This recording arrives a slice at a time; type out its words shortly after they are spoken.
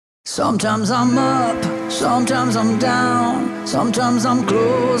Sometimes I'm up, sometimes I'm down, sometimes I'm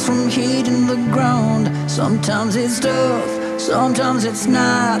close from hitting the ground. Sometimes it's tough, sometimes it's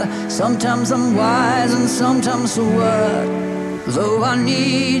not, sometimes I'm wise and sometimes so what? Though I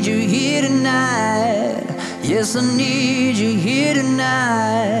need you here tonight, yes I need you here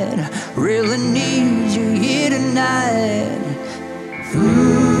tonight, really need you here tonight.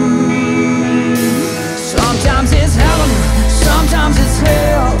 Sometimes it's heaven, sometimes it's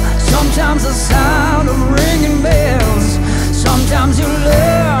hell, sometimes the sound of ringing bells. Sometimes you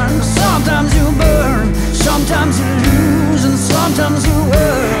learn, sometimes you burn, sometimes you lose and sometimes you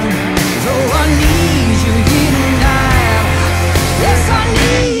earn. Though I need you here tonight, yes I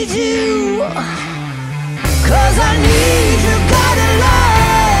need you, 'cause I need you guided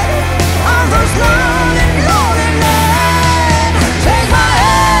light on those lonely, lonely nights. Take my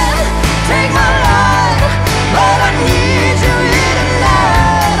hand, take my life, but I need you here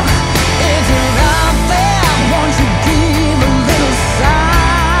tonight. If you're out there, won't you give a little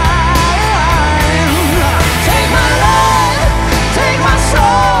sign? Take my life, take my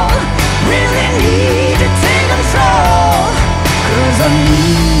soul, really need to take control, 'cause I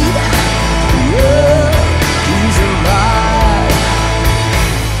need you to survive.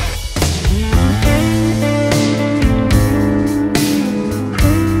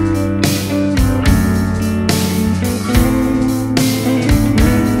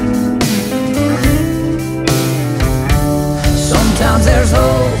 Sometimes there's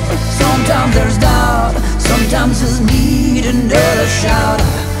hope, sometimes there's doubt, sometimes there's need and a shout.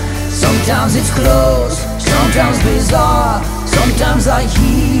 Sometimes it's close, sometimes bizarre, sometimes I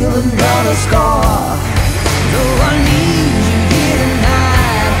heal another scar. Though I need you here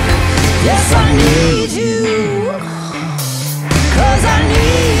tonight, yes I need you, 'cause I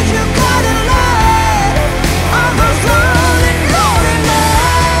need you guided light on those lonely, lonely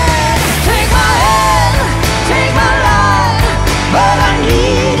nights. Take my hand, take my life, but I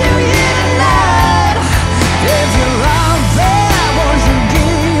need you here tonight. If you're out there, won't you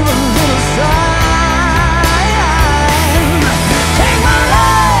give a little sign? Take my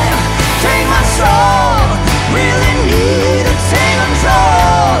life, take my soul, really need to take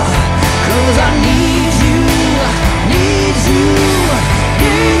control, 'cause I need you, need you,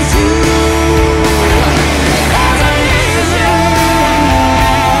 need you, 'cause I need you.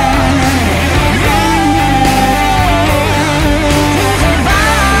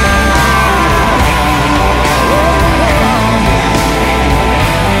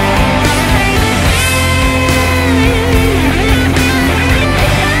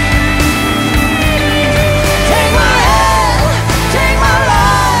 Take my hand, take my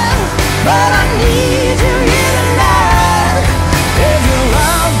life, but I need you here tonight. If you're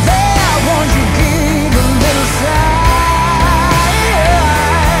out there, won't you give a little sign?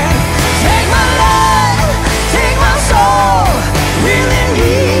 Take my life, take my soul, really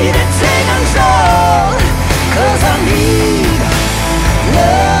need to take control, 'cause I need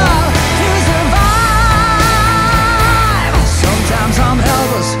love to survive. Sometimes I'm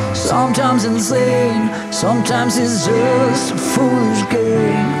helpless, sometimes insane, sometimes it's just a foolish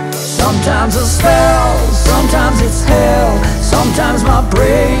game. Sometimes a spell, sometimes it's hell, sometimes my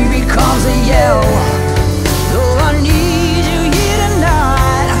brain becomes a yell.